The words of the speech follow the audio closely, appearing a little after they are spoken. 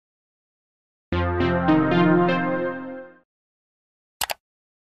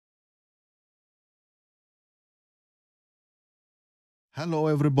Hello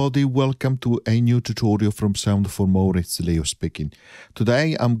everybody, welcome to a new tutorial from Sound for More. It's Leo speaking.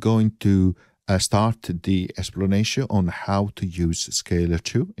 Today I'm going to start the explanation on how to use Scalar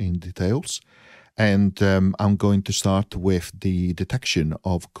 2 in details. And I'm going to start with the detection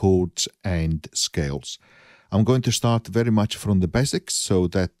of chords and scales. I'm going to start very much from the basics so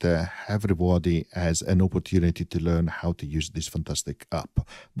that everybody has an opportunity to learn how to use this fantastic app.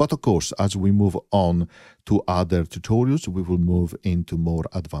 But of course, as we move on to other tutorials, we will move into more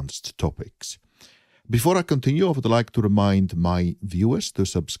advanced topics. Before I continue, I would like to remind my viewers to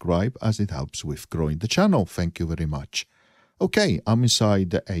subscribe as it helps with growing the channel. Thank you very much. Okay, I'm inside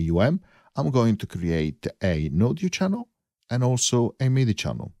the AUM. I'm going to create an audio channel and also a MIDI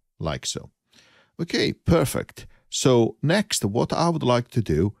channel, like so. Okay, perfect. So next, what I would like to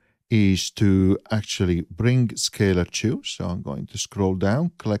do is to actually bring Scalar 2. So I'm going to scroll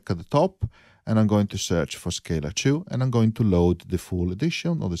down, click at the top, and I'm going to search for Scalar 2, and I'm going to load the full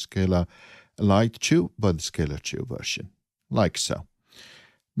edition of the Scalar Lite 2, but the Scalar 2 version, like so.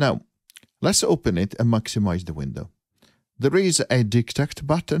 Now, let's open it and maximize the window. There is a detect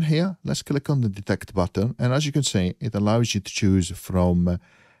button here. Let's click on the detect button, and as you can see, it allows you to choose from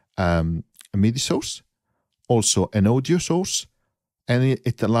a MIDI source, also an audio source, and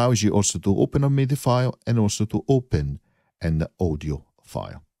it allows you also to open a MIDI file and also to open an audio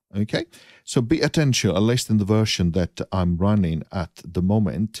file. Okay, so be attention, at least in the version that I'm running at the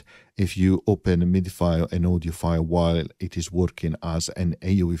moment, if you open a MIDI file, an audio file, while it is working as an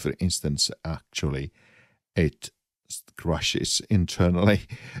AOE, for instance, actually, it crashes internally.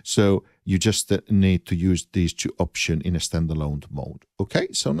 So you just need to use these two options in a standalone mode. Okay,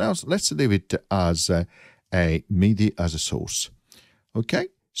 so now let's leave it as a MIDI as a source. Okay,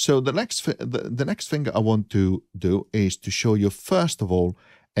 so the next thing I want to do is to show you first of all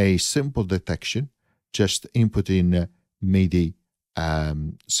a simple detection, just inputting MIDI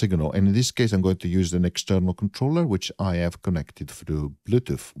signal, and in this case I'm going to use an external controller which I have connected through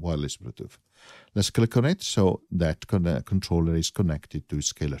Bluetooth, wireless Bluetooth. Let's click on it so that controller is connected to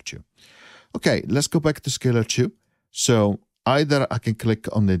Scalar 2. Okay, let's go back to Scalar 2. So either I can click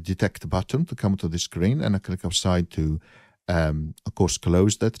on the detect button to come to the screen, and I click outside to of course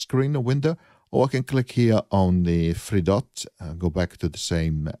close that screen or window, or I can click here on the three dots, go back to the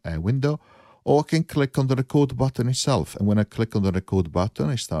same window, or I can click on the record button itself. And when I click on the record button,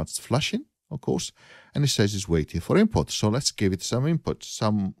 it starts flashing, of course, and it says it's waiting for input. So let's give it some input,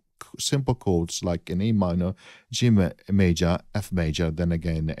 some simple chords like an A minor, G major, F major, then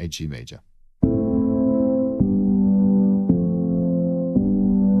again a G major.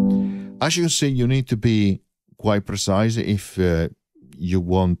 As you can see, you need to be quite precise if you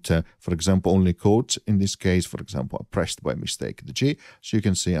want, for example, only chords. In this case, for example, I pressed by mistake the G, so you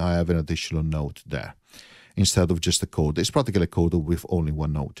can see I have an additional note there instead of just a chord. It's practically a chord with only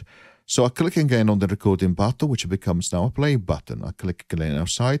one note. So I click again on the recording button, which becomes now a play button. I click again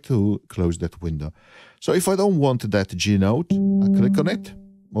outside to close that window. So if I don't want that G note, I click on it,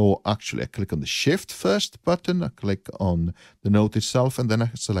 or actually I click on the Shift first button, I click on the note itself, and then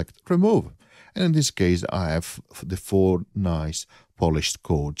I select Remove. And in this case, I have the four nice polished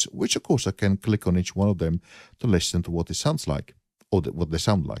chords, which of course I can click on each one of them to listen to what it sounds like, or what they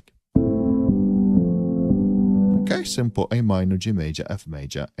sound like. Okay, simple A minor, G major, F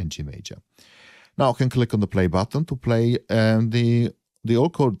major, and G major. Now I can click on the play button to play the all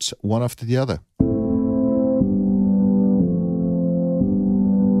chords one after the other.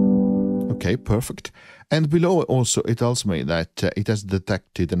 Okay, perfect. And below also it tells me that it has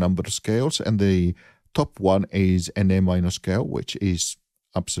detected a number of scales, and the top one is an A minor scale, which is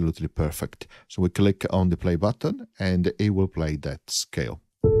absolutely perfect. So we click on the play button and it will play that scale.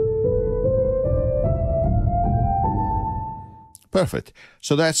 Perfect.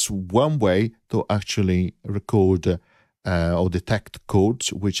 So that's one way to actually record or detect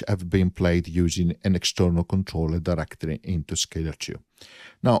chords which have been played using an external controller directly into Scalar 2.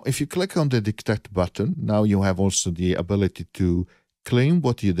 Now, if you click on the detect button, now you have also the ability to claim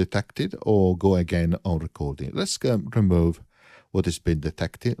what you detected or go again on recording. Let's remove what has been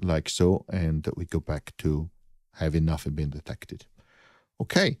detected, like so, and we go back to having nothing been detected.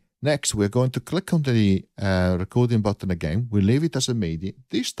 Okay. Next, we're going to click on the recording button again. We leave it as a MIDI.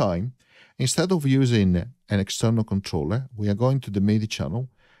 This time, instead of using an external controller, we are going to the MIDI channel,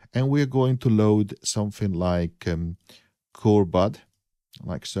 and we are going to load something like Chord,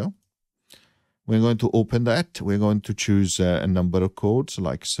 like so. We're going to open that. We're going to choose a number of chords,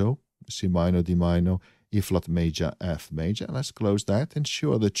 like so. C minor, D minor, E flat major, F major. Let's close that,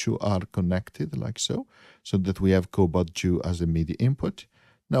 ensure the two are connected, like so, so that we have Chord 2 as a MIDI input.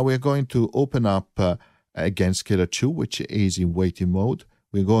 Now we're going to open up again Scalar 2, which is in waiting mode.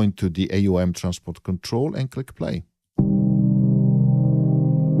 We're going to the AUM transport control and click play.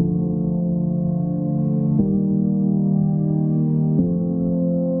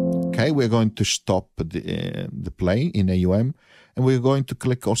 Okay, we're going to stop the play in AUM, and we're going to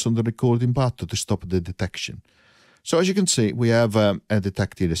click also on the recording button to stop the detection. So as you can see, we have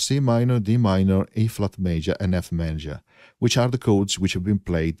detected a C minor, D minor, E flat major, and F major, which are the chords which have been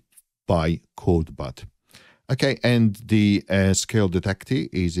played by Chord bud. Okay, and the scale detected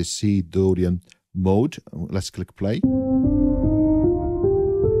is a C Dorian mode. Let's click play.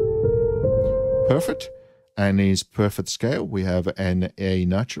 Perfect. And is perfect scale. We have an A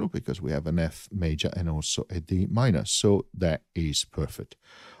natural because we have an F major and also a D minor. So that is perfect.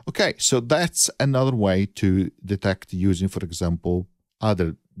 Okay, so that's another way to detect using, for example,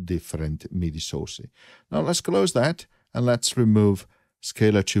 other different MIDI sources. Now let's close that and let's remove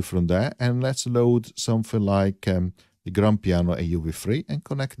Scalar 2 from there, and let's load something like the Grand Piano AUV3 and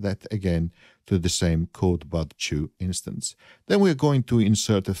connect that again to the same Chord bud 2 instance. Then we're going to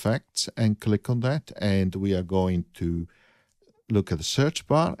insert effects and click on that, and we are going to look at the search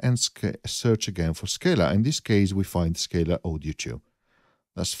bar and search again for Scalar. In this case, we find Scalar Audio 2.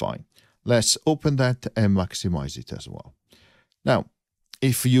 That's fine. Let's open that and maximize it as well. Now,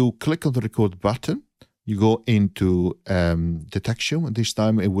 if you click on the record button, you go into detection, and this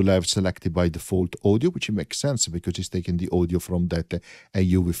time it will have selected by default audio, which makes sense because it's taking the audio from that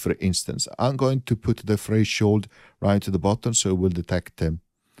AUV3 instance. I'm going to put the threshold right to the bottom, so it will detect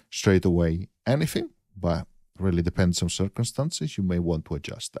straight away anything, but really depends on circumstances. You may want to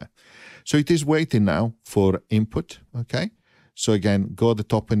adjust that. So it is waiting now for input, okay? So again, go at the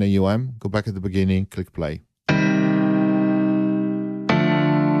top in AUM, go back at the beginning, click play.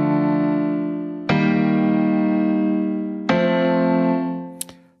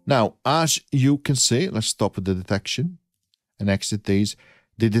 Now, as you can see, let's stop the detection and exit these.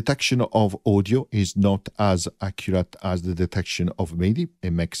 The detection of audio is not as accurate as the detection of MIDI.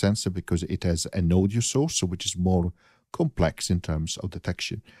 It makes sense because it has an audio source, which is more complex in terms of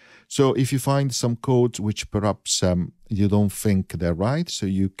detection. So if you find some codes which perhaps you don't think they're right, so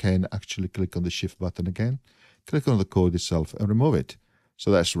you can actually click on the shift button again, click on the code itself and remove it.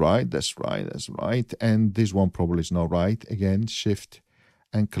 So that's right, that's right, that's right. And this one probably is not right. Again, shift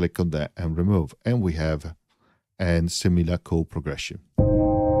and click on that and remove. And we have a similar code progression.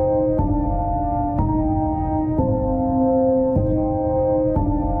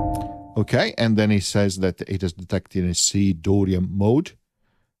 Okay, and then it says that it is detected in C Dorian mode.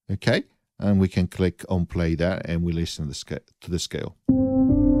 Okay, and we can click on play there and we listen to the scale.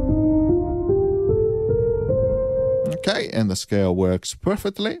 Okay, and the scale works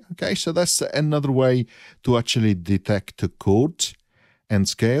perfectly. Okay, so that's another way to actually detect chords and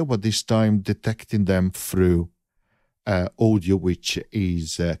scale, but this time detecting them through audio which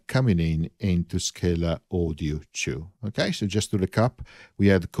is coming into Scalar Audio 2. Okay, so just to recap, we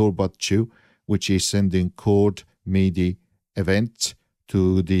had Chord bud 2, which is sending chord MIDI event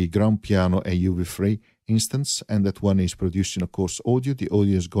to the Grand Piano AUV3 instance, and that one is producing, of course, audio. The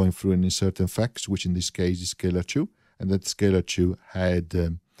audio is going through an insert effects, which in this case is Scalar 2, and that Scalar 2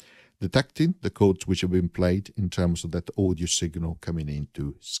 had detecting the chords which have been played in terms of that audio signal coming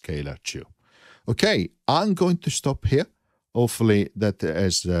into Scalar 2. Okay, I'm going to stop here. Hopefully that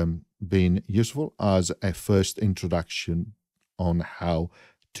has been useful as a first introduction on how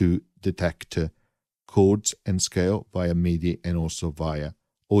to detect chords and scale via MIDI and also via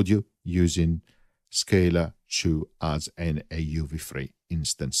audio using Scalar 2 as an AUV3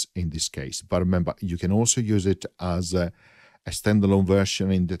 instance in this case. But remember, you can also use it as a standalone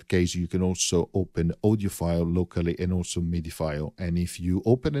version. In that case, you can also open audio file locally and also MIDI file. And if you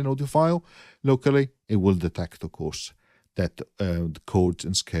open an audio file locally, it will detect, of course, that the chords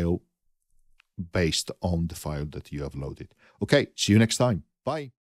and scale based on the file that you have loaded. Okay, see you next time. Bye.